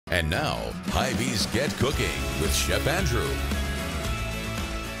And now, Hy-Vee's Get Cooking with Chef Andrew.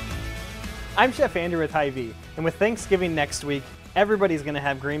 I'm Chef Andrew with Hy-Vee, and with Thanksgiving next week, everybody's going to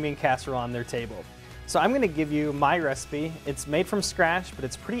have green bean casserole on their table. So I'm going to give you my recipe. It's made from scratch, but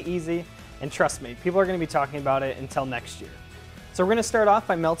it's pretty easy, and trust me, people are going to be talking about it until next year. So we're going to start off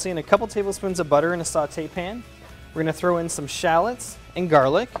by melting a couple tablespoons of butter in a saute pan. We're going to throw in some shallots and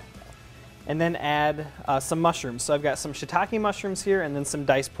garlic, and then add some mushrooms. So I've got some shiitake mushrooms here and then some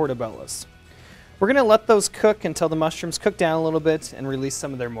diced portobellos. We're going to let those cook until the mushrooms cook down a little bit and release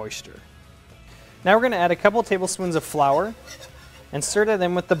some of their moisture. Now we're going to add a couple tablespoons of flour and stir that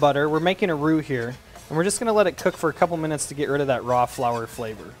in with the butter. We're making a roux here, and we're just going to let it cook for a couple minutes to get rid of that raw flour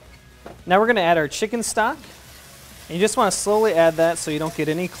flavor. Now we're going to add our chicken stock, and you just want to slowly add that so you don't get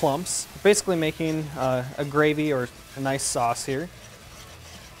any clumps. Basically making a gravy or a nice sauce here.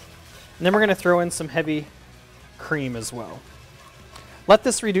 And then we're going to throw in some heavy cream as well. Let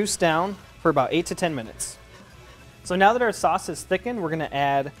this reduce down for about 8 to 10 minutes. So now that our sauce is thickened, we're going to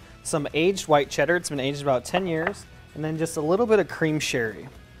add some aged white cheddar. It's been aged about 10 years. And then just a little bit of cream sherry.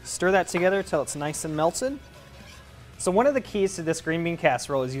 Stir that together until it's nice and melted. So one of the keys to this green bean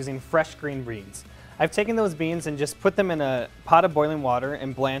casserole is using fresh green beans. I've taken those beans and just put them in a pot of boiling water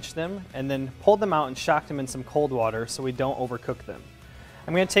and blanched them, and then pulled them out and shocked them in some cold water so we don't overcook them.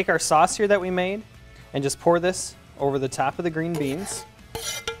 I'm going to take our sauce here that we made and just pour this over the top of the green beans.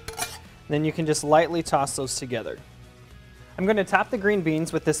 Then you can just lightly toss those together. I'm going to top the green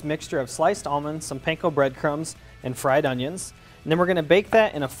beans with this mixture of sliced almonds, some panko breadcrumbs, and fried onions. And then we're going to bake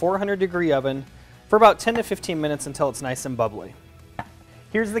that in a 400-degree oven for about 10 to 15 minutes until it's nice and bubbly.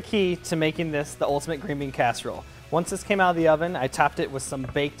 Here's the key to making this the ultimate green bean casserole. Once this came out of the oven, I topped it with some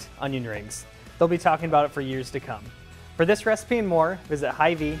baked onion rings. They'll be talking about it for years to come. For this recipe and more, visit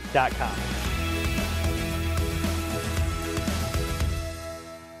Hy-Vee.com.